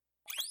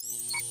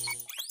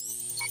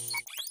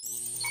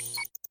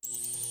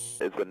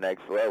It's the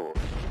next level.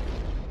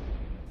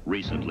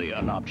 Recently,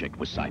 an object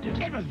was sighted.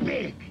 It was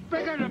big.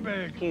 Bigger than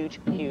big. Huge,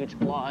 huge,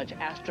 large,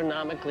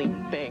 astronomically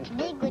big.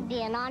 Big would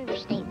be an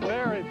understatement.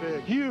 Very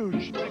big.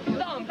 Huge.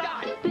 Some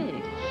guy.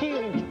 Big,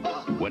 huge.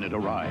 When it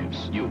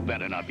arrives, you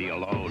better not be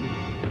alone.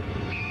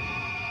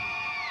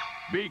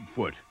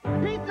 Bigfoot.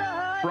 Pizza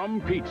Hut.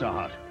 From Pizza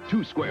Hut.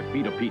 2 square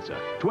feet of pizza.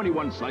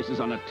 21 slices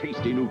on a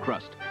tasty new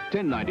crust.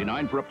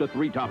 $10.99 for up to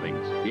 3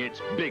 toppings.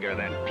 It's bigger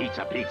than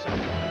pizza.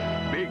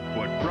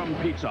 Bigfoot from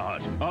Pizza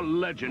Hut. A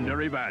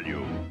legendary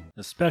value.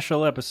 The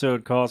special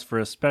episode calls for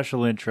a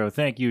special intro.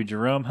 Thank you,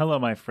 Jerome. Hello,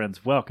 my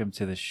friends. Welcome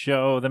to the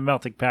show, The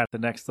Melting Pat, the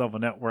Next Level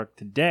Network.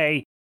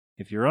 Today,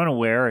 if you're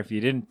unaware, if you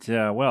didn't,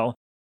 you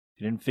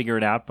didn't figure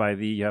it out by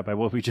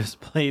what we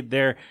just played,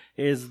 there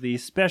is the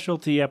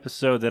specialty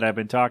episode that I've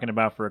been talking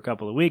about for a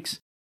couple of weeks.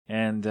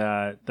 And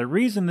the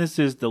reason this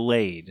is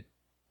delayed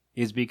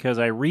is because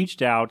I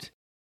reached out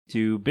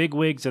to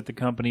bigwigs at the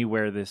company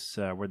where this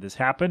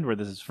happened, where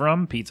this is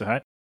from, Pizza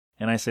Hut,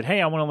 and I said,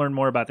 hey, I want to learn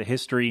more about the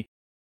history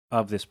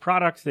of this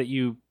product that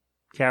you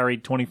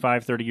carried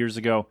 25, 30 years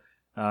ago,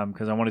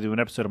 because I want to do an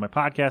episode of my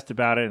podcast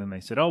about it. And they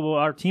said, oh, well,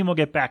 our team will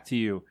get back to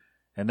you.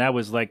 And that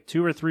was like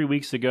 2 or 3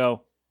 weeks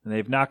ago, and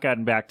they've not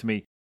gotten back to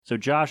me. So,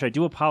 Josh, I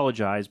do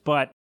apologize,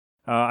 but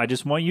I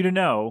just want you to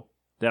know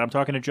that I'm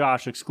talking to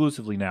Josh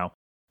exclusively now,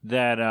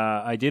 that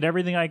I did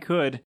everything I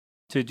could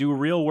to do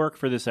real work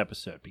for this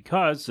episode.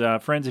 Because,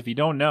 friends, if you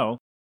don't know,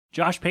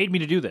 Josh paid me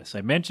to do this.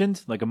 I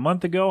mentioned like a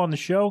month ago on the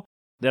show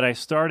that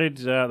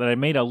I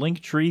made a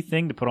Linktree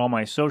thing to put all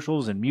my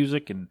socials and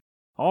music and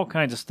all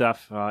kinds of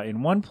stuff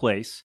in one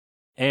place.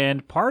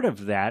 And part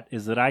of that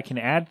is that I can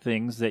add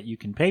things that you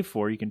can pay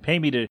for. You can pay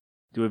me to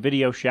do a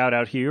video shout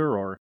out here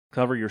or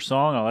cover your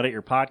song. I'll edit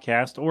your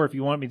podcast. Or if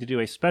you want me to do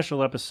a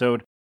special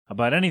episode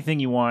about anything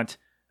you want,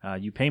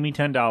 you pay me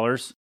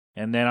 $10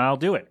 and then I'll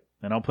do it.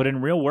 And I'll put in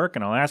real work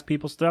and I'll ask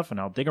people stuff and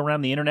I'll dig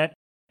around the internet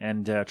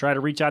and try to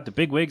reach out to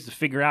bigwigs to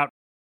figure out,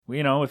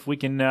 if we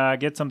can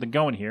get something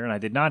going here. And I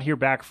did not hear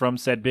back from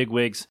said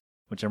bigwigs,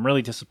 which I'm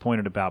really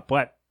disappointed about,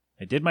 but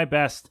I did my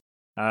best.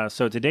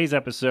 So today's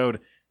episode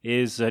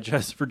is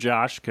just for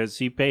Josh because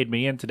he paid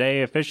me. And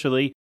today,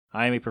 officially,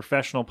 I am a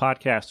professional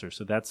podcaster.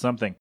 So that's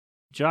something.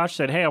 Josh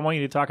said, hey, I want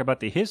you to talk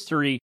about the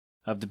history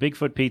of the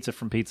Bigfoot pizza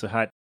from Pizza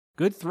Hut.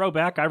 Good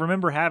throwback. I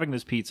remember having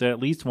this pizza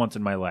at least once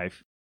in my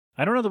life.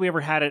 I don't know that we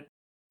ever had it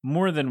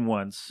more than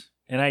once.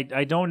 And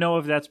I don't know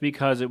if that's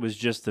because it was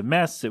just a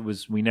mess.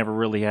 We never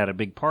really had a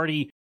big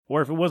party,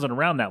 or if it wasn't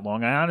around that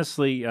long. I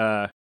honestly,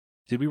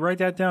 did we write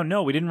that down?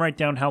 No, we didn't write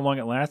down how long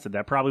it lasted.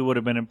 That probably would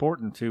have been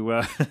important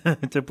to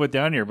to put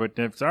down here. But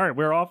sorry,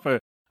 we're off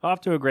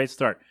to a great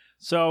start.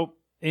 So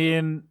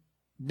in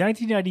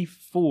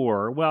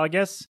 1994, well, I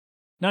guess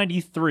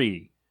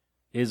 93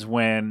 is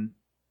when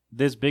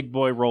this big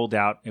boy rolled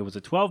out. It was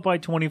a 12 by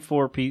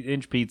 24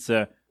 inch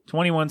pizza,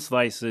 21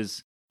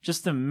 slices,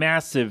 just a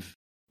massive,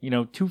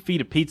 2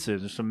 feet of pizza.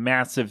 Just a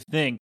massive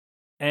thing.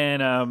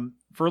 And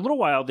for a little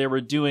while, they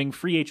were doing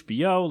free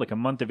HBO, like a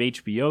month of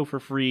HBO for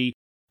free,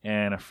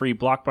 and a free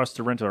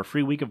Blockbuster rental, or a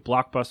free week of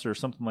Blockbuster, or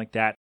something like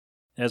that,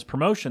 as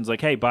promotions.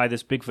 Like, hey, buy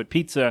this Bigfoot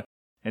pizza,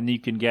 and you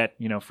can get,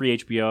 free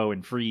HBO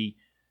and free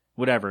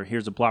whatever.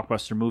 Here's a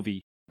Blockbuster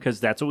movie. Because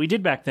that's what we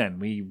did back then.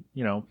 We,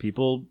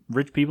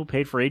 rich people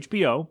paid for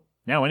HBO.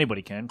 Now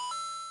anybody can.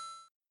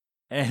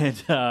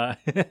 And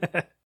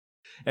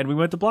and we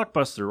went to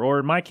Blockbuster, or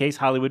in my case,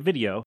 Hollywood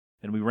Video,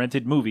 and we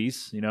rented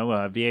movies,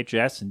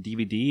 VHS and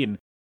DVD, and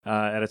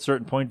at a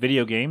certain point,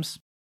 video games.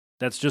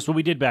 That's just what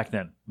we did back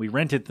then. We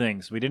rented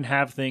things. We didn't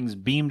have things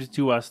beamed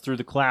to us through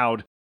the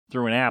cloud,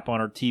 through an app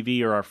on our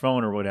TV or our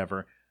phone or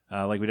whatever.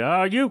 Like we did,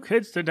 oh, you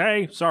kids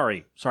today.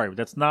 Sorry,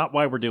 that's not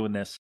why we're doing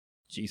this.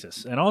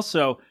 Jesus. And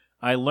also,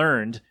 I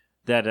learned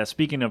that,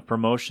 speaking of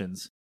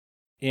promotions,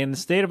 in the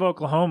state of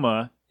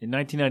Oklahoma, in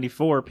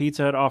 1994,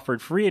 Pizza Hut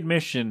offered free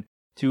admission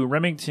to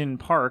Remington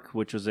Park,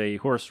 which was a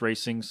horse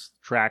racing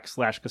track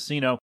 /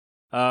 casino,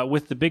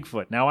 with the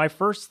Bigfoot. Now, I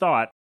first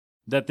thought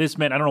that this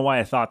meant, I don't know why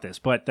I thought this,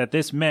 but that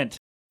this meant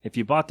if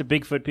you bought the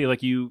Bigfoot,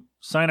 like you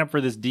sign up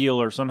for this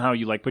deal or somehow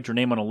you put your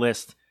name on a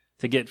list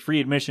to get free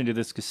admission to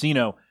this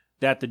casino,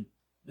 that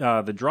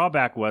the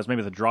drawback was,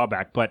 maybe the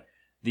drawback, but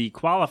the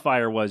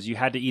qualifier was you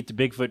had to eat the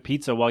Bigfoot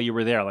pizza while you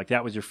were there. Like,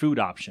 that was your food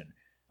option. And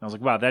I was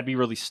like, wow, that'd be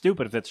really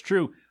stupid if that's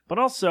true. But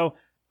also,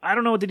 I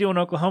don't know what to do in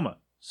Oklahoma.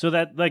 So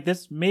that,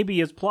 this maybe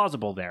is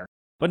plausible there.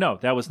 But no,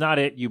 that was not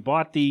it. You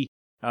bought the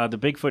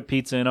Bigfoot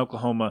pizza in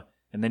Oklahoma,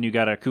 and then you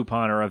got a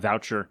coupon or a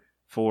voucher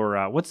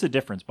for, what's the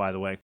difference, by the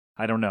way?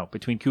 I don't know,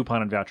 between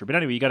coupon and voucher. But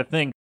anyway, you got a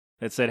thing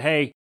that said,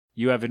 hey,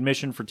 you have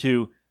admission for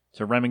 2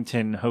 to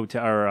Remington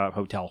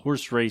Hotel,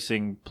 horse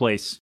racing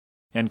place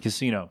and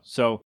casino.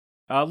 So,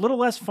 a little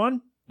less fun.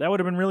 That would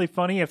have been really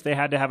funny if they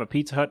had to have a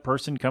Pizza Hut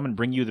person come and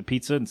bring you the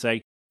pizza and say,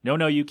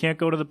 no, you can't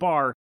go to the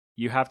bar.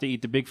 You have to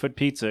eat the Bigfoot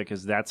pizza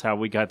because that's how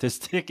we got this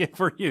ticket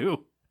for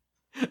you.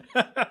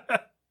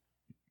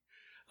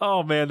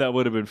 Oh, man, that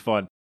would have been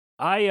fun.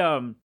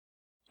 I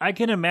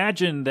can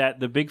imagine that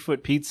the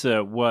Bigfoot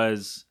pizza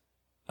was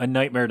a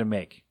nightmare to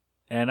make.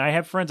 And I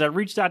have friends, I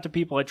reached out to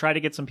people, I tried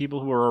to get some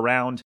people who were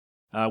around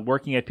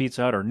working at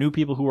Pizza Hut or knew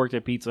people who worked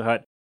at Pizza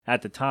Hut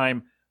at the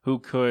time who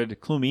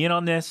could clue me in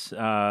on this. We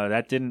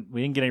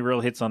didn't get any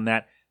real hits on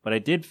that, but I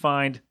did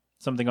find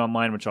something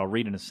online, which I'll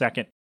read in a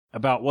second,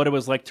 about what it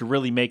was like to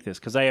really make this,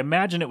 because I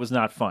imagine it was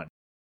not fun.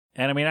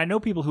 And I mean, I know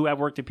people who have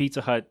worked at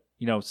Pizza Hut,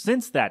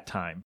 since that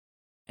time,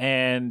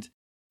 and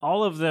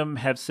all of them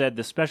have said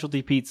the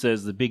specialty pizza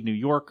is the Big New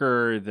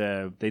Yorker.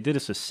 They did a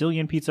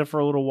Sicilian pizza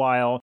for a little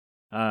while.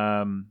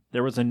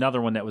 There was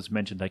another one that was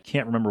mentioned. I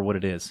can't remember what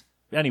it is.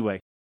 Anyway,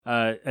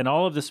 and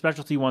all of the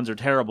specialty ones are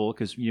terrible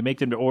because you make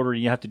them to order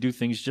and you have to do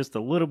things just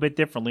a little bit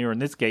differently, or in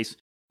this case,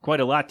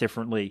 quite a lot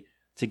differently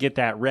to get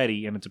that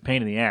ready, and it's a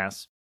pain in the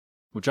ass,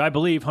 which I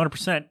believe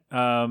 100%.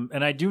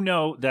 And I do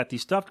know that the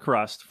stuffed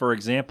crust, for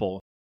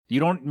example, you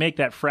don't make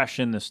that fresh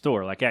in the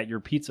store. Like at your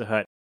Pizza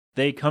Hut,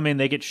 they come in,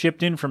 they get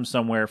shipped in from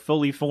somewhere,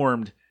 fully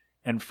formed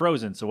and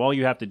frozen. So all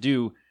you have to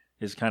do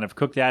is kind of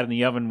cook that in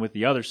the oven with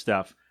the other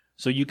stuff.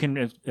 So you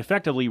can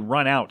effectively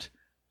run out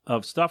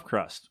of stuffed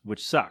crust,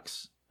 which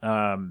sucks.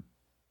 That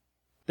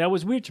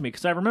was weird to me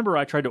because I remember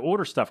I tried to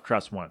order stuffed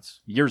crust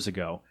once, years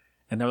ago,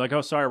 and they're like,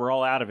 oh, sorry, we're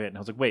all out of it. And I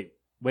was like,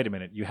 wait a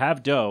minute. You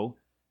have dough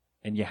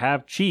and you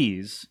have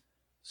cheese,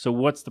 so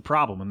what's the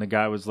problem? And the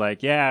guy was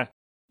like, yeah,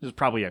 this is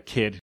probably a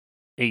kid,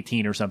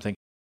 18 or something.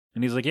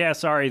 And he's like, yeah,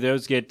 sorry,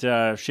 those get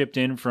shipped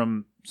in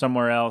from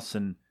somewhere else,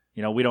 and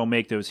we don't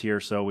make those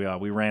here, so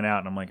we ran out.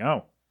 And I'm like,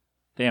 oh,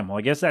 damn, well,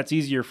 I guess that's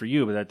easier for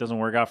you, but that doesn't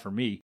work out for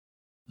me.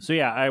 So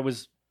yeah, I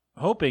was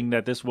hoping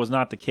that this was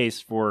not the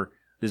case for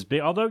this big,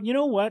 although, you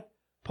know what?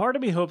 Part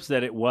of me hopes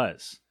that it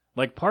was.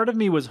 Like, part of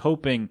me was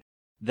hoping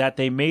that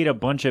they made a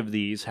bunch of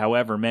these,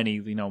 however many,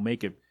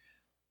 make it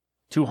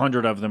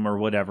 200 of them or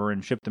whatever,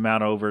 and ship them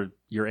out over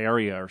your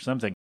area or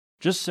something,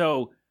 just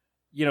so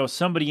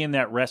somebody in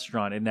that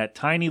restaurant, in that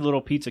tiny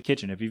little pizza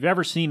kitchen, if you've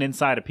ever seen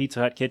inside a Pizza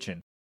Hut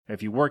kitchen,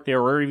 if you work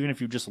there, or even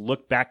if you just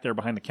look back there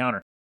behind the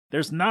counter,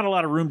 there's not a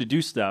lot of room to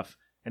do stuff,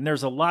 and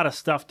there's a lot of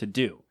stuff to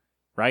do,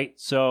 right?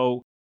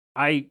 So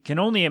I can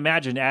only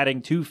imagine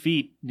adding 2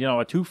 feet, a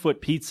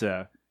 2-foot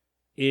pizza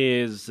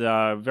is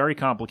very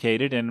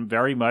complicated and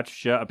very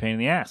much a pain in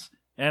the ass.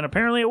 And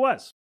apparently it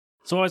was.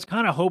 So I was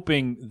kind of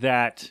hoping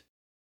that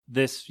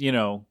this,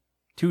 2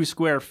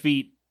 square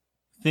feet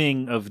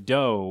thing of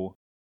dough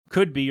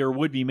could be or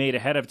would be made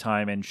ahead of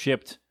time and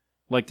shipped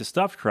like the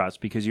stuffed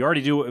crust, because you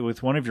already do it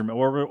with one of your,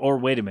 or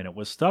wait a minute,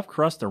 was stuffed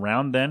crust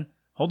around then?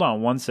 Hold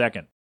on 1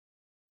 second.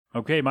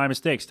 Okay, my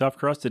mistake. Stuffed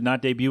crust did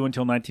not debut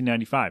until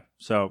 1995.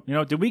 So,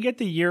 did we get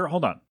the year?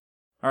 Hold on.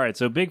 All right,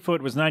 so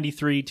Bigfoot was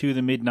 93 to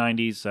the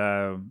mid-90s.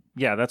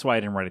 Yeah, that's why I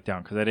didn't write it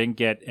down, because I didn't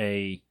get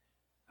a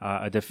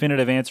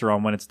definitive answer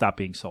on when it stopped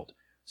being sold.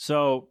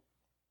 So,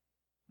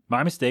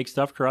 my mistake.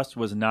 Stuffed crust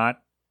was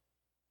not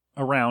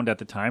around at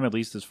the time, at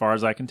least as far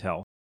as I can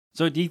tell.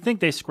 So do you think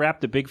they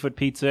scrapped the Bigfoot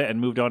pizza and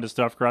moved on to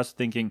stuffed crust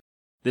thinking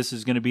this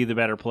is going to be the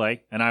better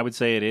play? And I would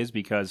say it is,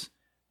 because,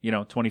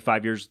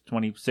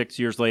 26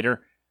 years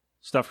later,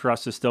 stuffed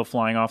crust is still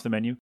flying off the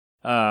menu.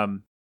 So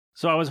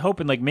I was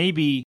hoping like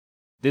maybe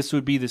this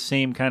would be the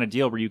same kind of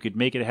deal where you could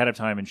make it ahead of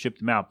time and ship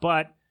them out,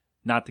 but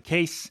not the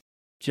case.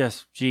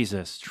 Just,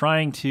 Jesus,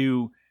 trying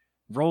to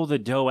roll the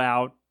dough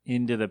out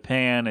into the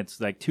pan. It's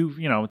like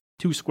 2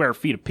 square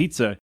feet of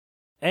pizza,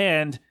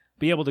 and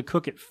be able to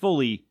cook it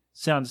fully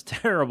sounds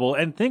terrible.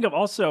 And think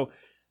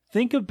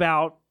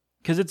about,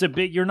 because it's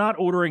you're not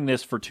ordering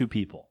this for 2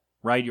 people,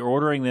 right? You're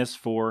ordering this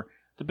for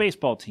the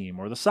baseball team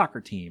or the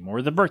soccer team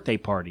or the birthday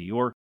party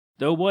or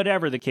the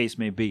whatever the case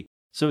may be.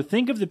 So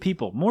think of the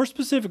people, more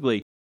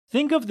specifically,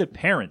 think of the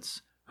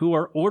parents who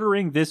are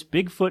ordering this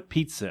Bigfoot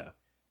pizza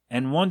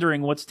and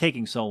wondering what's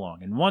taking so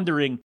long, and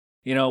wondering,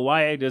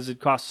 why does it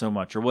cost so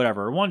much or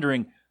whatever, or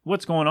wondering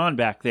what's going on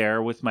back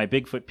there with my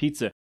Bigfoot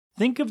pizza.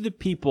 Think of the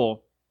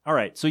people. All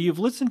right, so you've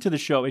listened to the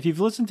show. If you've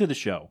listened to the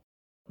show,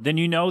 then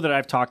you know that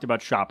I've talked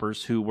about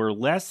shoppers who were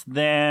less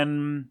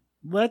than,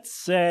 let's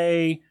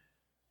say,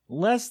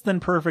 less than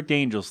perfect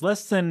angels,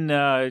 less than,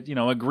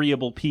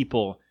 agreeable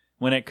people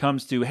when it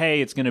comes to,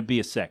 hey, it's going to be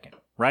a second,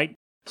 right?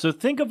 So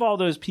think of all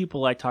those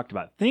people I talked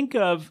about. Think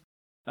of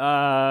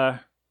the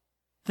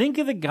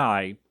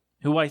guy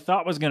who I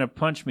thought was going to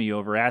punch me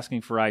over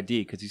asking for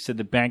ID because he said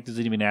the bank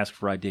doesn't even ask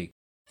for ID.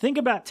 Think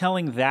about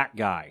telling that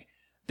guy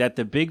that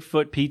the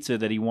Bigfoot pizza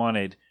that he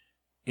wanted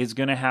is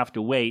going to have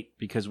to wait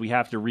because we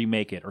have to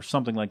remake it or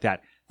something like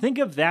that. Think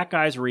of that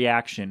guy's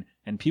reaction,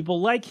 and people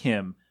like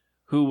him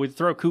who would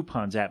throw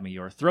coupons at me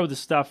or throw the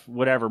stuff,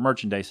 whatever,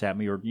 merchandise at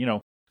me, or,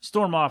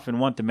 storm off and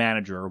want the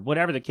manager or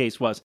whatever the case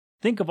was.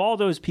 Think of all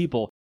those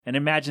people and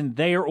imagine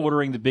they are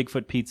ordering the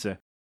Bigfoot pizza,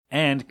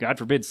 and, God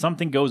forbid,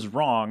 something goes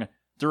wrong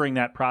during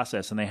that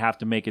process and they have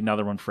to make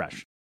another one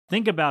fresh.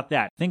 Think about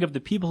that. Think of the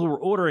people who were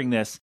ordering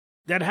this.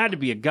 That had to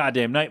be a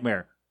goddamn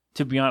nightmare,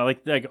 to be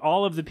honest. Like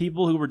all of the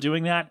people who were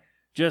doing that,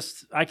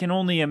 I can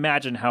only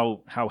imagine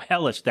how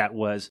hellish that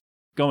was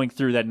going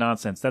through that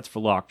nonsense. That's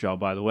for Lockjaw,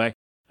 by the way.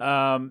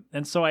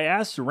 And so I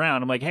asked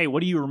around, I'm like, hey,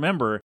 what do you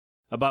remember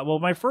about, well,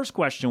 my first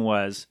question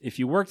was, if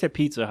you worked at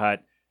Pizza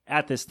Hut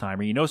at this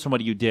time, or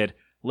somebody you did,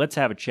 Let's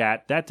have a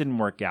chat. That didn't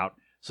work out.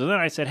 So then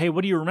I said, hey,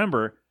 what do you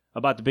remember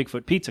about the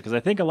Bigfoot pizza? Because I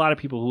think a lot of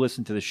people who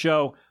listen to the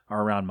show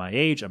are around my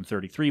age. I'm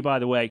 33, by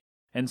the way.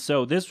 And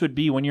so this would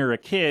be when you're a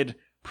kid,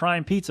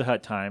 prime Pizza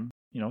Hut time,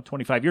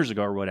 25 years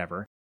ago or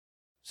whatever.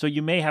 So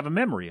you may have a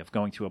memory of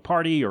going to a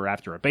party or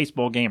after a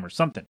baseball game or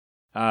something.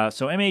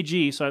 So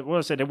MAG, so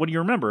I said, what do you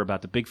remember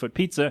about the Bigfoot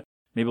pizza?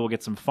 Maybe we'll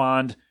get some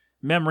fond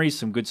memories,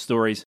 some good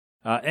stories.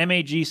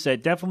 MAG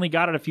said, definitely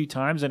got it a few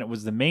times, and it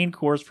was the main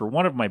course for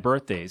one of my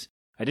birthdays.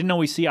 I didn't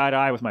always see eye to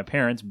eye with my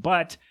parents,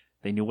 but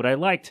they knew what I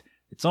liked.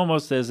 It's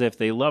almost as if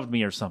they loved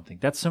me or something.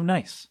 That's so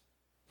nice.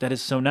 That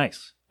is so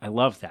nice. I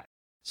love that.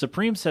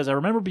 Supreme says, I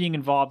remember being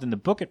involved in the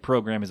Book It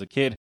program as a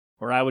kid,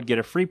 where I would get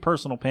a free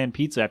personal pan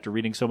pizza after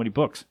reading so many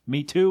books.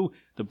 Me too.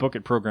 The Book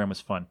It program was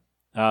fun.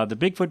 The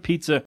Bigfoot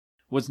pizza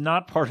was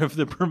not part of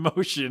the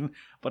promotion,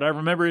 but I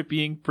remember it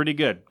being pretty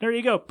good. There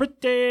you go.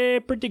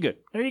 Pretty good.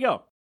 There you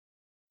go.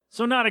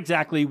 So not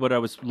exactly what I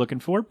was looking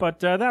for, but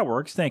that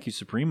works. Thank you,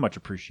 Supreme. Much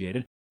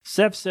appreciated.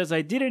 Seth says,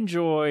 I did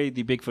enjoy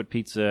the Bigfoot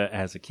pizza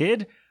as a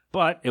kid,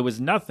 but it was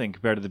nothing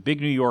compared to the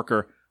Big New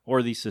Yorker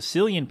or the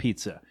Sicilian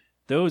pizza.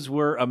 Those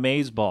were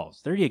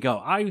amazeballs. There you go.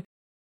 I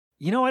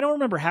don't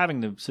remember having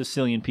the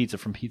Sicilian pizza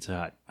from Pizza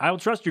Hut. I will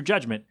trust your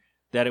judgment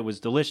that it was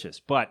delicious,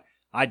 but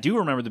I do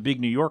remember the Big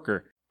New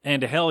Yorker,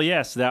 and hell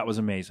yes, that was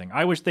amazing.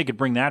 I wish they could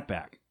bring that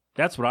back.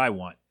 That's what I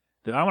want.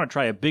 I want to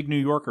try a Big New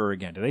Yorker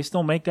again. Do they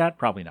still make that?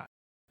 Probably not.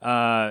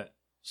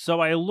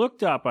 So I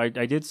looked up. I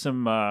did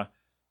some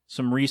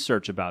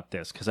research about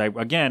this because I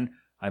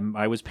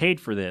was paid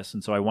for this,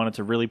 and so I wanted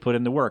to really put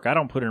in the work. I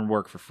don't put in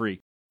work for free.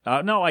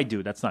 No, I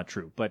do. That's not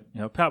true. But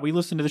Pat, we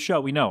listen to the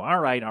show. We know. All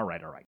right.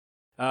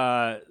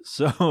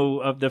 So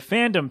of the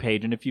fandom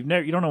page, and if you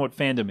don't know what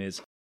fandom is,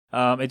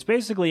 it's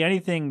basically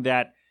anything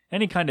that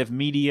any kind of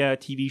media,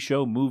 TV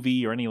show,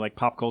 movie, or any like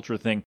pop culture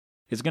thing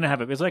is going to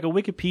have. It's like a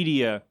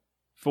Wikipedia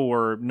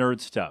for nerd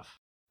stuff.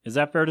 Is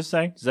that fair to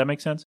say? Does that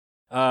make sense?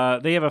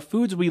 They have a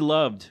Foods We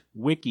Loved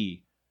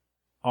wiki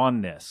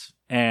on this,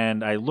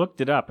 and I looked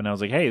it up, and I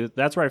was like, hey,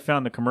 that's where I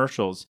found the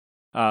commercials,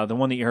 the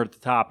one that you heard at the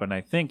top, and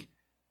I think,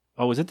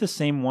 is it the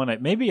same one?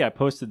 Maybe I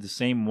posted the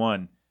same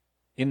one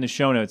in the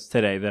show notes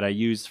today that I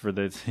used for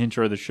the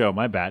intro of the show.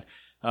 My bad.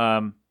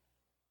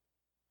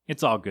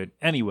 It's all good.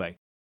 Anyway,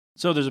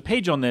 so there's a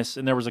page on this,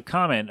 and there was a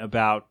comment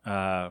about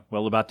the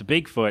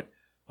Bigfoot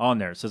on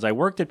there. It says, I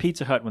worked at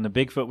Pizza Hut when the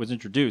Bigfoot was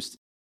introduced.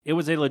 It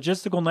was a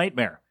logistical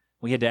nightmare.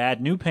 We had to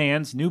add new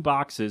pans, new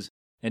boxes,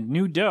 and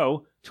new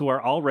dough to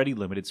our already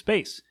limited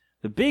space.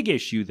 The big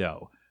issue,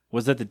 though,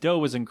 was that the dough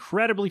was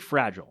incredibly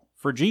fragile.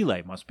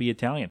 Fragile must be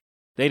Italian.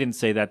 They didn't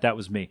say that. That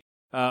was me.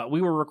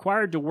 We were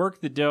required to work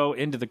the dough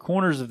into the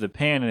corners of the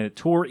pan, and it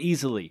tore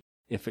easily.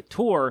 If it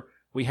tore,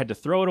 we had to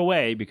throw it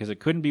away because it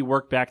couldn't be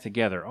worked back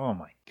together. Oh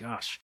my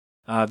gosh.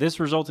 This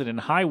resulted in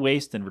high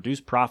waste and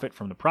reduced profit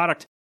from the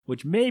product,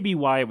 which may be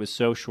why it was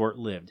so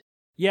short-lived.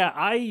 Yeah,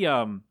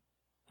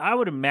 I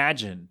would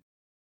imagine,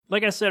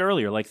 like I said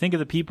earlier, like think of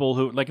the people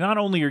who, like not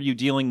only are you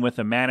dealing with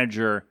a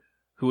manager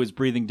who is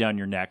breathing down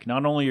your neck,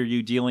 not only are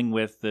you dealing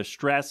with the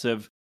stress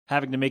of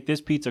having to make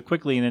this pizza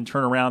quickly and then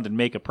turn around and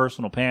make a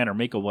personal pan or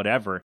make a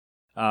whatever,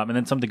 and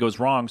then something goes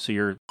wrong, so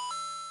you're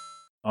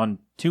on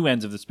two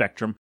ends of the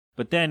spectrum.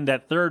 But then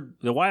the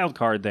wild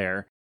card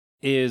there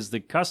is the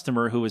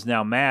customer who is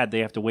now mad they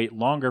have to wait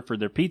longer for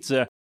their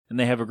pizza, and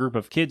they have a group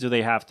of kids who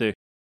they have to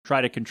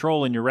try to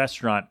control in your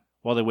restaurant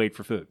while they wait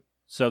for food.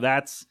 So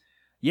that's,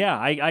 yeah,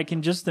 I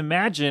can just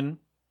imagine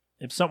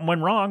if something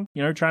went wrong,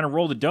 trying to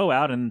roll the dough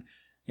out and,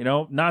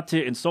 not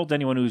to insult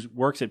anyone who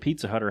works at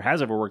Pizza Hut or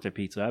has ever worked at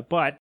Pizza Hut,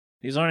 but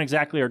these aren't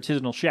exactly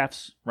artisanal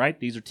chefs, right?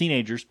 These are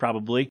teenagers,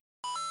 probably.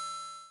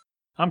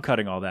 I'm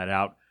cutting all that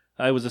out.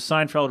 It was a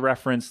Seinfeld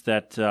reference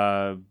that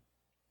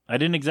I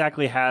didn't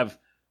exactly have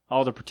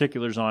all the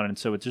particulars on, and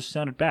so it just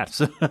sounded bad.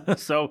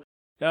 So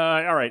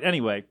all right,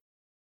 anyway.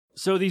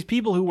 So these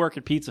people who work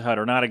at Pizza Hut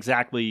are not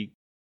exactly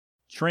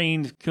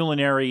trained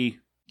culinary.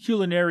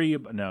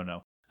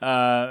 No.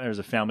 There's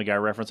a Family Guy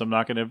reference I'm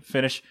not going to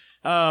finish.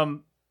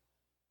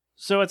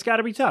 So it's got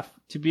to be tough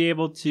to be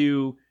able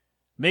to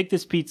make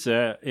this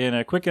pizza in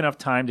a quick enough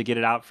time to get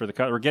it out for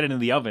or get it in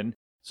the oven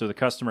so the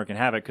customer can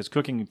have it, because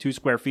cooking 2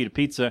 square feet of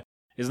pizza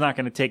is not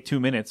going to take 2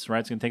 minutes, right?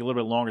 It's going to take a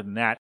little bit longer than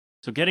that.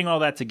 So getting all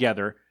that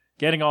together,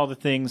 getting all the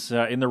things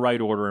in the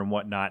right order and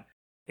whatnot,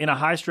 in a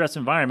high-stress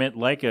environment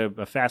like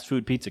a fast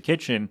food pizza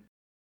kitchen,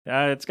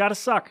 it's got to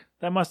suck.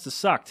 That must have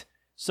sucked.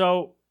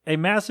 So a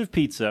massive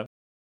pizza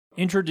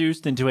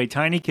introduced into a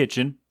tiny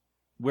kitchen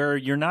where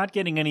you're not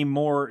getting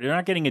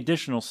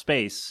additional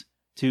space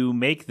to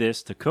make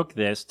this, to cook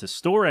this, to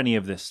store any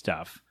of this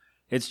stuff.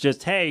 It's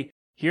just, hey,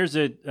 here's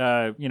a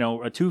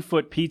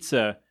 2-foot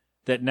pizza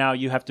that now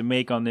you have to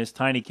make on this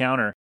tiny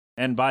counter.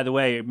 And by the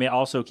way, it may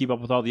also keep up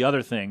with all the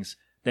other things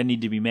that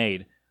need to be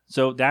made.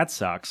 So that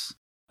sucks.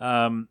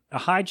 A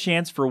high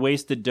chance for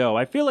wasted dough.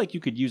 I feel like you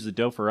could use the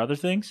dough for other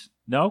things.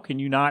 No? Can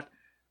you not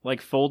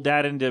like fold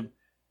that into,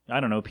 I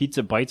don't know,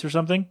 pizza bites or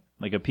something?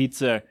 Like a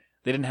pizza,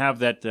 they didn't have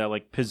that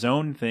like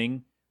pizzone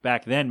thing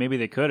back then. Maybe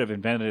they could have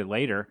invented it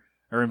later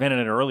or invented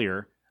it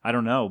earlier. I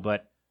don't know.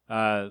 But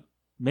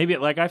Maybe,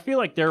 like, I feel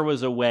like there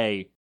was a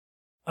way,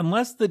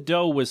 unless the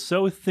dough was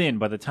so thin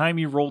by the time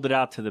you rolled it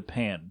out to the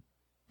pan,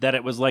 that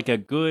it was like a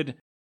good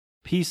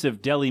piece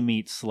of deli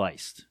meat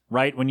sliced,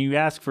 right? When you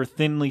ask for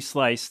thinly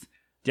sliced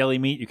deli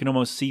meat, you can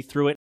almost see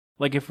through it.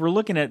 Like, if we're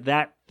looking at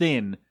that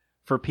thin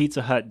for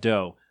Pizza Hut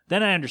dough,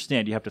 then I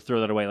understand you have to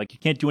throw that away. Like, you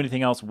can't do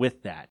anything else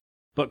with that.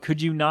 But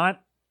could you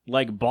not,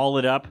 like, ball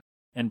it up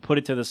and put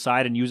it to the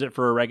side and use it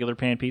for a regular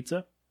pan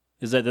pizza?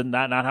 Is that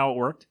not how it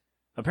worked?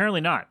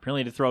 Apparently not.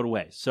 Apparently to throw it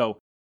away. So,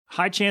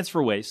 high chance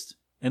for waste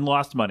and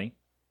lost money.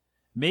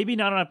 Maybe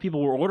not enough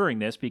people were ordering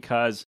this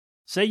because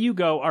say you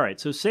go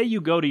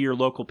to your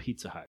local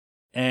Pizza Hut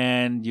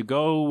and you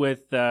go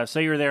with,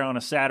 say you're there on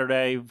a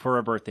Saturday for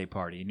a birthday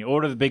party and you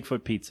order the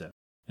Bigfoot pizza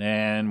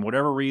and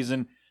whatever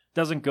reason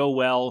doesn't go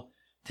well,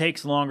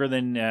 takes longer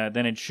than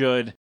it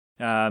should.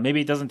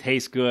 Maybe it doesn't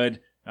taste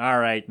good. All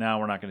right, now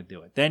we're not going to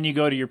do it. Then you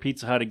go to your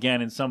Pizza Hut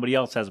again and somebody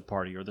else has a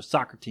party, or the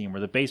soccer team or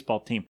the baseball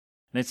team.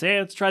 And they say, hey,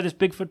 let's try this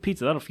Bigfoot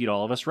pizza. That'll feed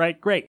all of us,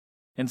 right? Great.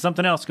 And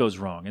something else goes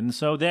wrong. And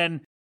so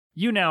then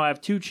you now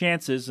have two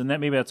chances, and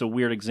maybe that's a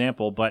weird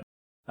example, but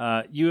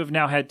you have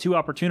now had two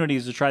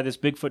opportunities to try this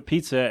Bigfoot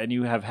pizza, and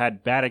you have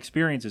had bad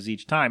experiences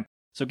each time.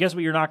 So guess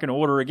what you're not going to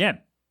order again?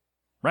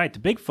 Right, the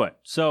Bigfoot.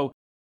 So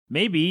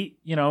maybe,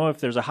 if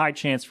there's a high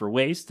chance for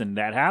waste, and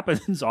that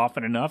happens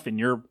often enough in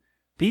your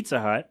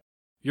Pizza Hut,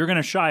 you're going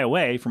to shy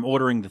away from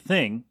ordering the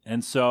thing.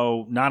 And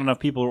so not enough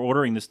people are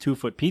ordering this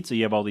 2-foot pizza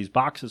you have all these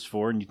boxes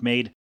for, and you've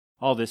made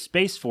all this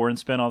space for and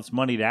spent all this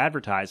money to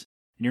advertise.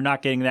 And you're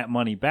not getting that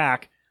money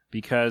back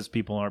because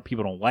people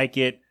don't like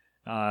it.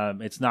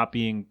 It's not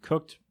being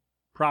cooked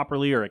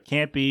properly, or it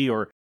can't be,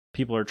 or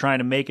people are trying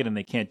to make it and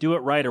they can't do it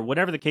right, or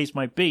whatever the case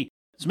might be.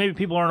 So maybe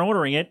people aren't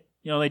ordering it.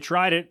 They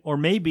tried it, or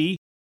maybe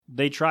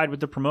they tried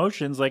with the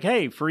promotions like,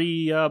 hey,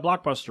 free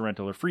Blockbuster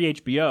rental or free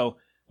HBO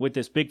with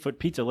this Bigfoot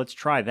pizza. Let's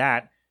try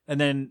that. And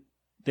then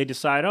they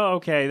decide, oh,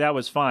 okay, that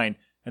was fine.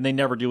 And they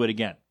never do it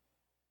again.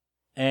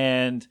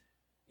 And,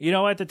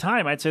 at the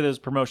time, I'd say those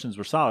promotions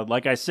were solid.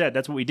 Like I said,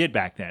 that's what we did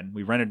back then.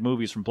 We rented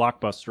movies from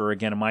Blockbuster, or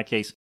again, in my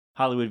case,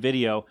 Hollywood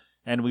Video.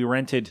 And we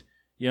rented,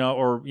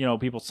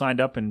 people signed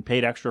up and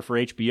paid extra for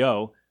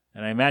HBO.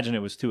 And I imagine it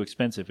was too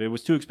expensive. It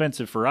was too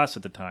expensive for us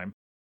at the time.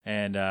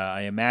 And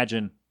I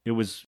imagine it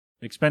was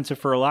expensive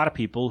for a lot of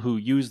people who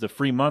used the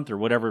free month or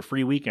whatever,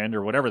 free weekend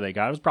or whatever they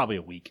got. It was probably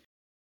a week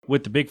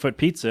with the Bigfoot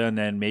pizza. And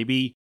then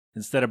maybe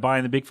instead of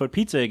buying the Bigfoot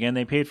pizza again,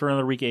 they paid for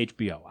another week of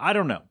HBO. I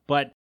don't know.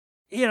 But,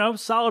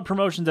 solid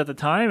promotions at the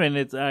time.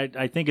 And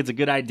I think it's a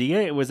good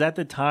idea. It was at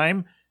the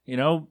time,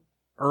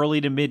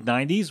 early to mid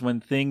 90s when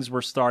things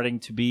were starting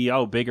to be,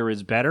 bigger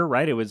is better,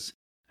 right? It was,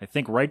 I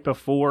think, right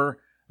before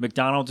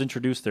McDonald's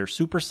introduced their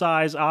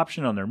supersize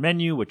option on their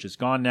menu, which is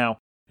gone now.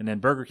 And then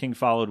Burger King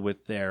followed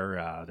with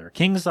their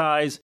king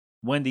size.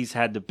 Wendy's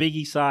had the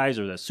biggie size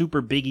or the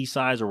super biggie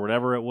size or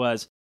whatever it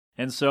was.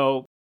 And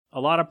so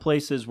a lot of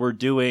places were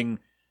doing,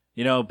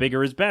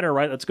 bigger is better,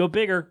 right? Let's go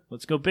bigger.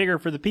 Let's go bigger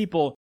for the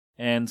people.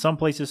 And some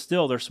places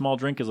still, their small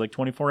drink is like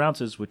 24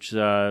 ounces, which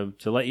to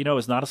let you know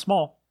is not a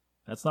small.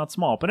 That's not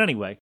small. But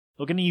anyway,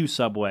 looking to you,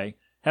 Subway.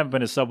 Haven't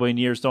been to Subway in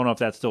years. Don't know if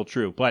that's still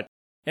true. But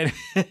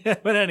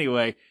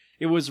anyway,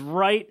 it was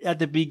right at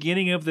the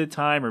beginning of the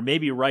time, or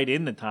maybe right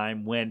in the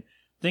time when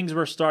things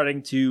were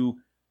starting to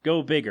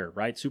go bigger,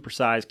 right?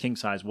 Supersize, king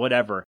size,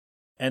 whatever.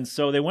 And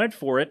so they went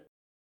for it.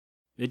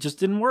 It just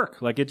didn't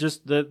work. Like, it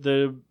just,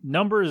 the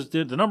numbers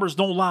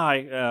don't lie.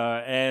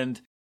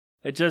 And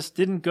it just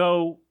didn't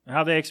go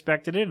how they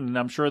expected it. And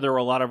I'm sure there were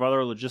a lot of other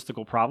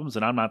logistical problems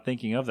that I'm not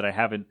thinking of that I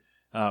haven't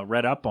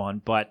read up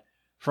on. But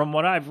from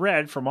what I've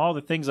read, from all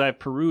the things I've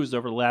perused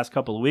over the last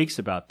couple of weeks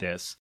about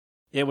this,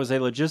 it was a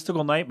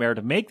logistical nightmare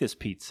to make this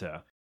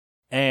pizza.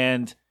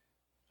 And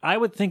I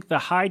would think the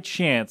high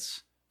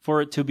chance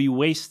for it to be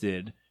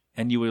wasted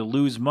and you would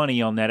lose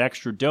money on that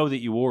extra dough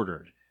that you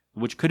ordered,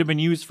 which could have been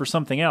used for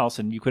something else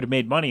and you could have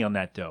made money on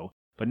that dough.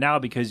 But now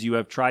because you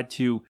have tried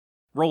to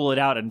roll it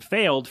out and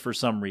failed for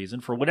some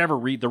reason, for whatever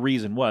the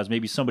reason was,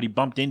 maybe somebody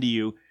bumped into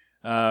you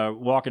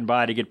walking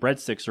by to get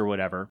breadsticks or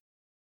whatever.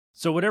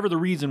 So whatever the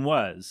reason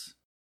was,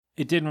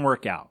 it didn't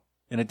work out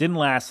and it didn't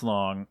last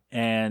long.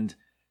 And,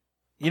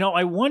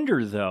 I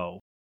wonder though,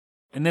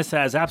 and this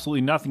has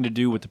absolutely nothing to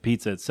do with the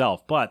pizza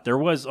itself, but there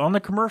was, on the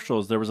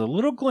commercials, there was a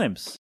little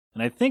glimpse,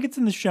 and I think it's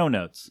in the show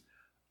notes,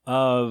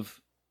 of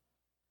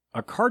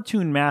a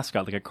cartoon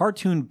mascot, like a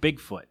cartoon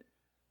Bigfoot,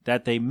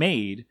 that they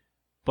made,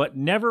 but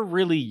never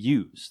really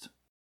used.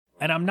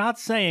 And I'm not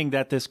saying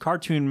that this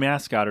cartoon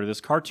mascot or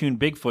this cartoon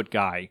Bigfoot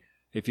guy,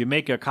 if you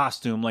make a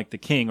costume like the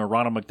King or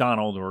Ronald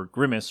McDonald or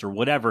Grimace or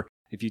whatever,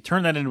 if you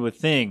turn that into a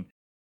thing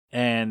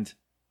and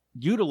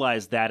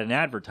utilize that in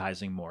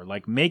advertising more,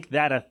 like make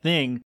that a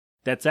thing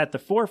that's at the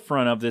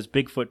forefront of this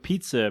Bigfoot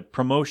pizza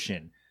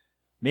promotion,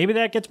 maybe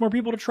that gets more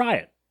people to try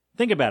it.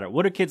 Think about it.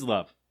 What do kids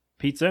love?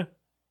 Pizza,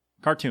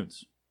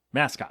 cartoons,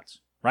 mascots,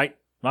 right?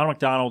 Ronald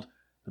McDonald,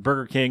 the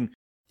Burger King,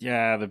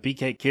 the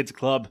BK Kids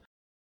Club,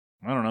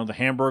 I don't know, the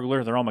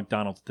Hamburglar. They're all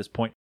McDonald's at this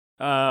point.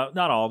 Not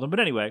all of them, but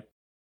anyway.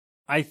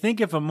 I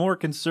think if a more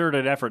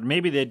concerted effort,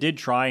 maybe they did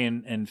try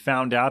and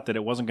found out that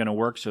it wasn't going to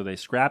work, so they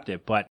scrapped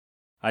it. But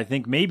I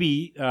think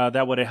maybe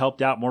that would have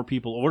helped out more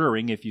people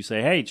ordering if you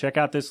say, hey, check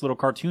out this little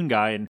cartoon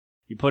guy, and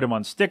you put him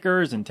on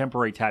stickers and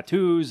temporary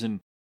tattoos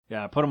and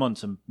put him on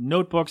some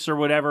notebooks or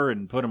whatever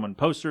and put him on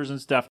posters and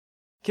stuff.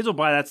 Kids will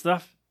buy that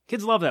stuff.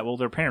 Kids love that. Well,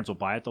 their parents will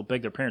buy it. They'll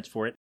beg their parents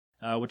for it,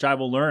 which I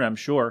will learn, I'm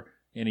sure,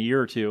 in a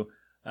year or two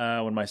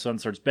when my son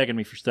starts begging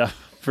me for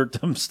stuff, for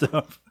dumb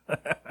stuff.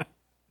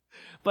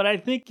 But I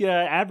think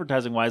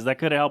advertising-wise, that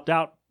could have helped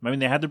out. I mean,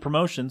 they had the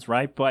promotions,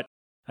 right? But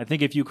I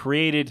think if you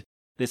created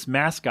this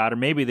mascot, or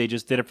maybe they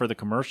just did it for the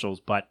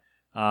commercials, but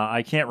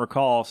I can't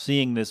recall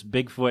seeing this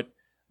Bigfoot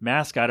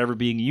mascot ever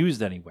being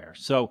used anywhere.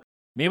 So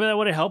maybe that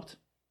would have helped.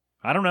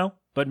 I don't know.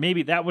 But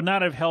maybe that would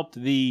not have helped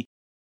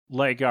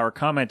like our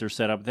commenter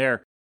said up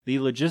there, the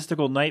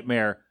logistical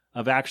nightmare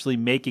of actually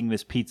making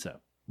this pizza,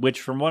 which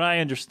from what I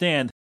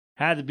understand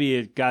had to be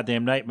a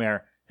goddamn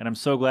nightmare. And I'm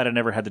so glad I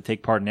never had to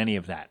take part in any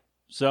of that.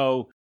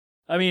 So,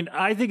 I mean,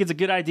 I think it's a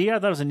good idea. I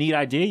thought it was a neat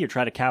idea. You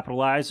try to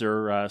capitalize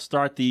or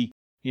start the,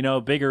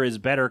 bigger is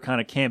better kind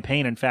of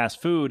campaign in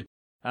fast food.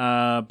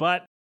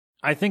 But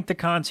I think the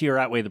cons here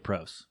outweigh the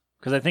pros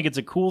because I think it's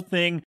a cool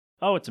thing.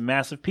 Oh, it's a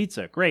massive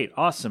pizza. Great.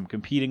 Awesome.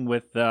 Competing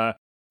with the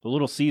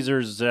Little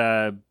Caesars,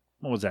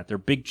 what was that? Their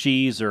Big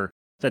Cheese or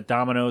is that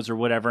Domino's or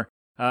whatever.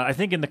 I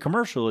think in the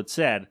commercial it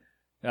said,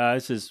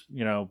 this is,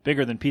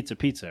 bigger than pizza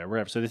or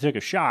whatever. So they took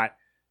a shot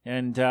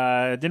and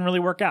it didn't really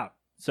work out.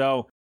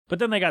 So, but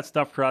then they got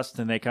stuffed crust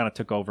and they kind of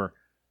took over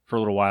for a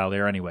little while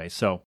there anyway.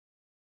 So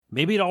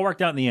maybe it all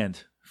worked out in the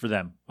end for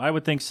them. I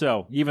would think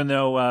so. Even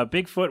though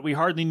Bigfoot, we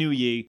hardly knew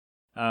ye.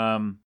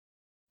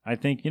 I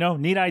think,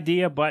 neat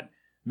idea, but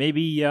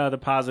maybe the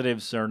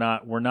positives were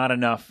not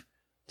enough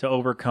to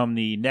overcome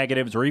the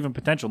negatives or even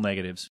potential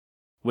negatives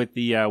with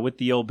the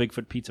old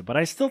Bigfoot pizza. But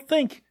I still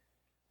think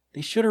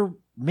they should have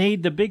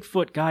made the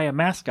Bigfoot guy a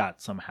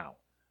mascot somehow.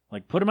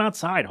 Like put him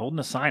outside holding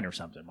a sign or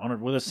something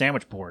with a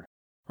sandwich board.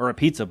 Or a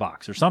pizza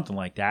box or something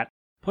like that.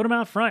 Put them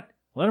out front.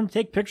 Let them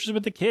take pictures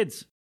with the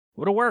kids.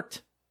 Would have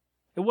worked.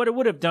 What it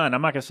would have done,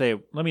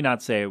 let me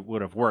not say it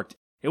would have worked.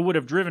 It would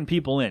have driven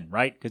people in,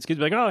 right? Because kids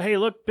would be like, oh, hey,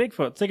 look, Bigfoot.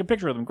 Let's take a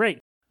picture of them. Great.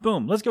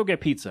 Boom. Let's go get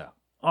pizza.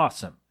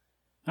 Awesome.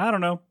 I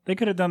don't know. They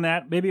could have done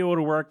that. Maybe it would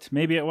have worked.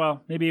 Maybe it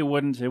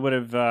wouldn't. It would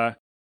have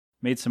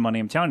made some money.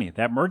 I'm telling you,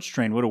 that merch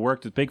train would have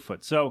worked with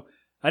Bigfoot. So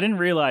I didn't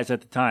realize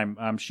at the time.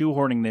 I'm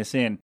shoehorning this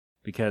in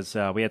because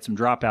we had some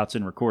dropouts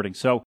in recording.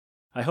 So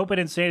I hope I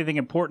didn't say anything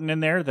important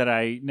in there that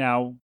I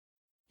now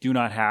do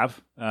not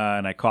have,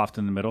 and I coughed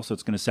in the middle, so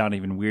it's going to sound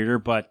even weirder.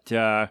 But,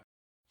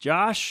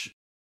 Josh,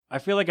 I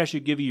feel like I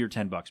should give you your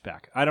 $10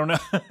 back. I don't know.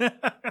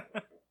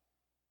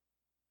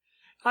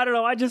 I don't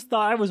know.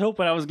 I was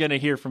hoping I was going to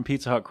hear from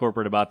Pizza Hut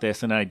Corporate about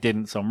this, and I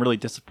didn't, so I'm really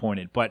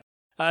disappointed. But,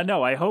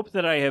 no, I hope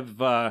that I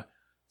have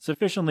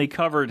sufficiently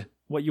covered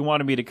what you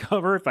wanted me to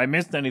cover. If I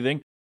missed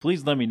anything,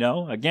 please let me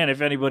know. Again,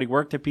 if anybody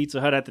worked at Pizza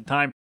Hut at the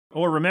time,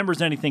 or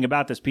remembers anything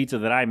about this pizza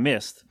that I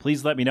missed,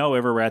 please let me know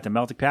over at the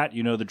Melting Pat.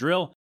 You know the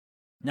drill.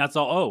 That's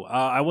all.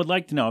 I would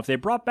like to know if they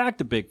brought back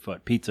the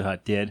Bigfoot, Pizza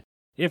Hut did.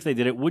 If they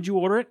did it, would you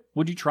order it?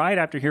 Would you try it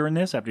after hearing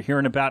this, after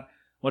hearing about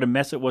what a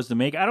mess it was to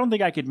make? I don't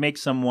think I could make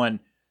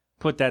someone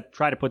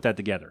try to put that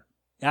together.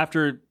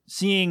 After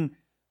seeing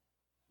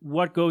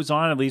what goes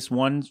on, at least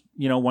one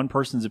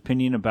person's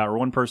opinion about, or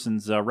one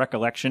person's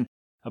recollection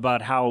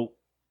about how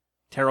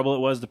terrible it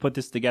was to put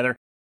this together,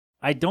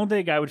 I don't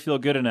think I would feel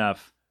good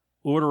enough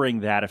ordering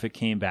that if it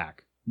came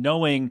back,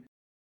 knowing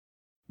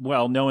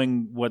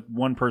what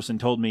one person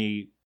told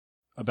me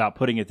about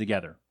putting it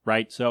together,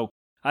 right? So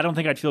I don't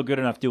think I'd feel good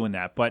enough doing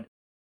that. But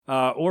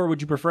or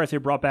would you prefer if they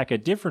brought back a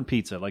different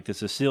pizza, like the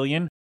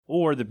Sicilian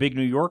or the Big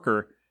New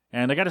Yorker?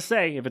 And I got to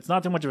say, if it's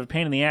not too much of a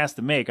pain in the ass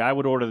to make, I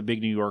would order the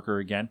Big New Yorker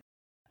again.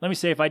 Let me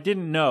say, if I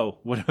didn't know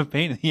what a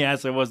pain in the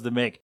ass it was to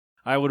make,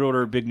 I would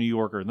order a Big New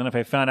Yorker. Then if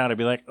I found out, I'd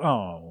be like,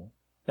 oh,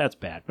 that's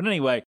bad. But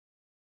anyway,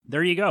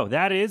 there you go.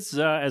 That is,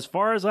 as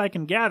far as I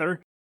can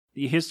gather,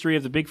 the history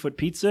of the Bigfoot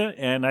pizza.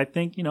 And I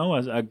think,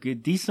 a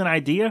good, decent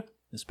idea,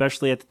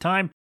 especially at the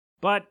time.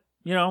 But,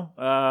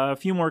 a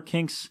few more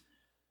kinks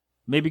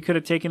maybe could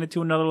have taken it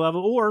to another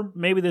level. Or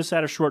maybe this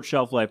had a short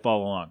shelf life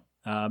all along.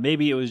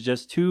 Maybe it was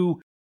just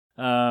too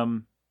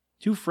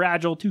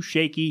fragile, too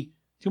shaky,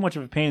 too much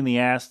of a pain in the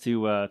ass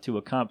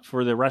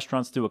for the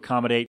restaurants to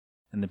accommodate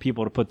and the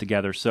people to put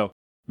together. So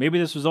maybe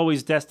this was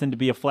always destined to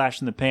be a flash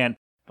in the pan.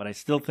 But I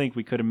still think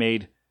we could have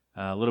made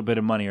a little bit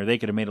of money, or they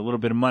could have made a little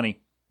bit of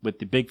money with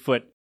the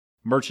Bigfoot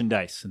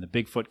merchandise and the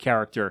Bigfoot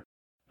character.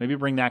 Maybe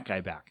bring that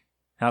guy back.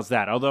 How's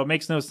that? Although it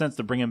makes no sense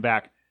to bring him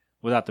back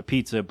without the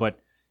pizza. But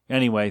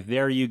anyway,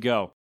 there you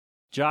go.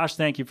 Josh,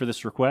 thank you for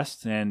this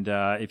request. And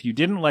if you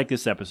didn't like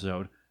this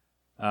episode,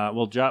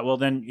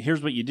 then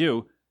here's what you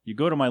do. You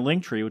go to my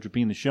link tree, which would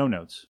be in the show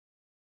notes,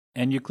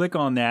 and you click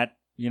on that,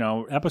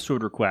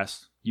 episode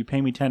request. You pay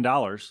me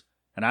 $10,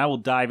 and I will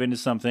dive into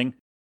something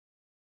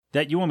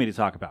that you want me to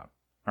talk about.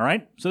 All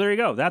right? So there you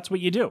go. That's what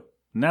you do.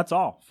 And that's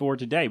all for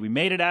today. We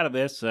made it out of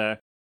this.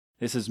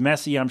 This is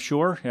messy, I'm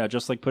sure.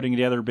 Just like putting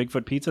together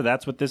Bigfoot pizza.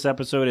 That's what this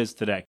episode is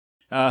today.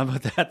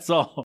 But that's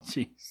all.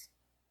 Jeez.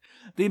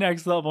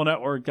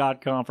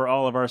 TheNextLevelNetwork.com for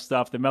all of our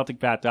stuff.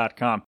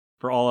 TheMeltingPat.com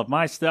for all of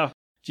my stuff.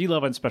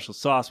 G-Love and Special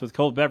Sauce with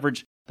cold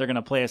beverage. They're going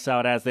to play us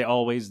out as they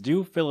always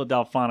do.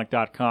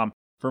 Philadelphonic.com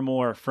for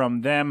more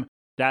from them.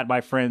 That,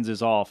 my friends,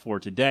 is all for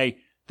today.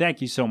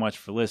 Thank you so much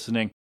for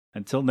listening.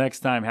 Until next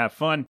time, have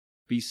fun.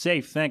 Be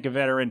safe. Thank a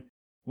veteran.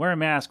 Wear a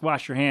mask.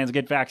 Wash your hands.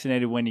 Get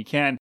vaccinated when you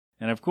can.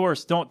 And, of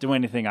course, don't do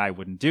anything I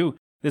wouldn't do.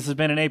 This has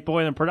been an 8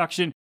 Boiling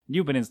production.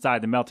 You've been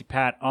inside the Melting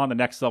Pat on the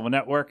Next Level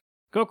Network.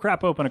 Go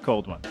crap open a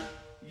cold one.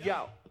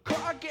 Yo, could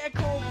I get a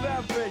cold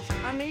beverage?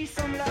 I need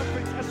some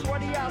leverage. A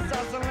sweaty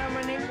outside, some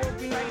lemonade would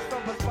be nice.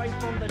 Of a fight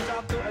from the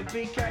top to a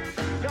BK.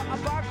 Yo, a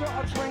vodka,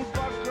 a drink,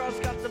 but girls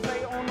got the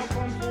bay on the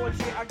front porch.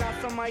 Yeah, I got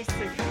some icy.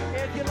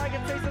 If you like a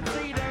taste of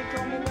tea, then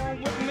come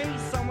along with me.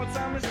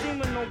 Summertime is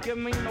steaming, don't give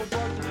me no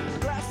butter.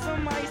 Glass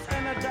some ice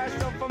and a dash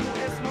of for me.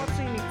 It's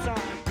martini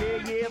time.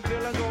 Yeah,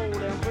 feeling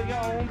golden. Bring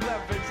your own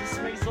beverage. It's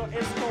me, so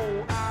it's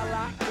cold. I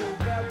like cold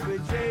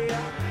beverage,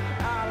 yeah.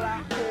 I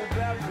like cold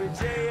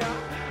beverage, yeah.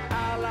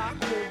 I like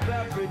cold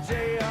beverage,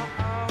 yeah.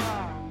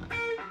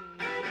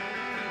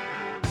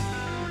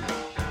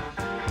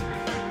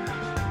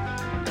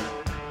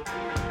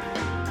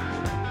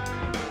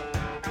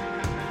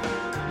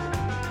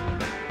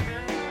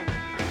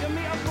 Give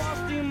me a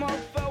frosty mug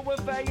filled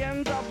with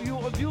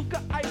A&W. If you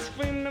got ice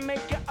cream to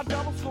make it a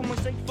double spoon,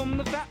 shake from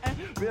the fountain.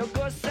 Real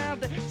good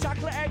sounding.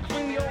 Chocolate egg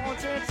cream, yo, on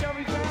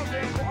cherry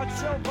pounding. For a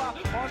chill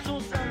vibe, on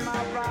shoes and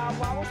my ride.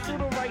 Waddles to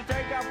the right,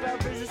 they got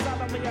beverages.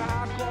 Inside me a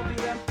hot coffee,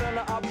 then fill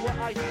it up with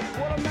ice.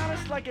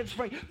 Watermelon's like a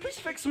drink. Please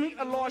fix me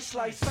a large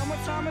slice.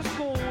 Summertime is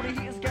cool, the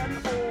heat is getting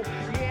old.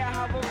 Yeah, I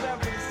have a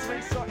beverage,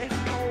 sweet, so it's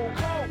cold.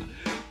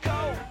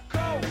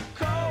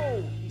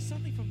 Cold.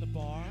 Something from the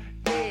bar.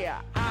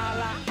 Yeah, I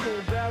like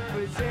cold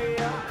beverage,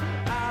 yeah.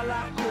 I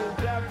like cold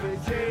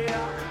beverage,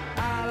 yeah.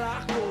 I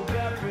like cold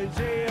beverage,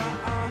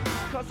 yeah.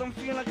 Cause I'm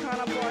feeling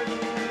kinda buzzed.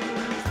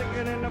 Stick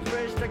it in the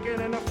fridge, stick it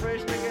in the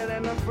fridge, stick it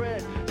in the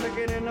fridge, stick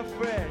it in the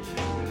fridge.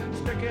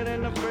 Stick it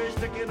in the fridge,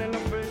 stick it in the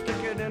fridge,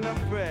 stick it in the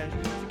fridge,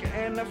 stick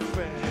it in the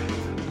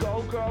fridge.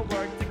 Go girl,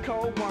 work the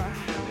cold one.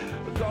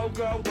 Go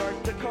girl,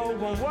 work the cold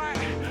one. What?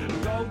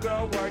 Go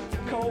girl, work the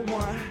cold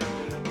one.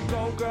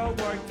 Go girl,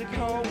 work the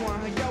cold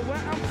one. Yo, when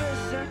I'm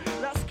fishing,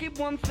 let's keep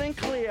one thing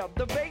clear.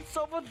 The bait's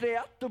over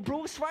there, the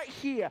brew's right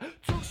here.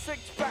 2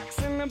 6-packs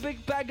in a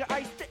big bag of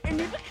ice. Didn't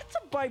even get to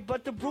bite,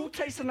 but the brew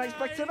tastes nice.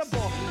 Back to the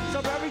bar.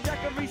 Strawberry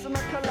daiquiris and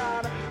a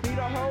colada. Need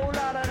a whole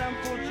lot of them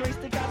fruit drinks.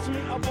 They got me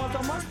up on.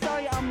 I must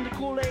tell you, I'm the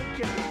Kool-Aid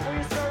kid. When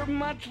you serve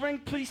my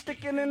drink, please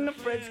stick it in the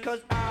fridge.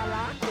 Cause I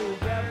like cold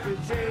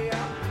beverage,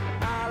 yeah.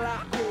 I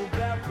like cold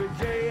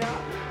beverage, yeah.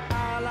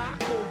 I like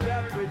cold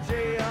beverage,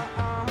 yeah.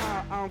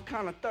 I'm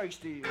kinda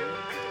thirsty.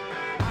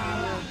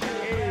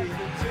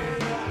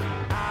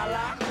 I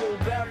like cold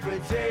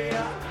beverage, yeah.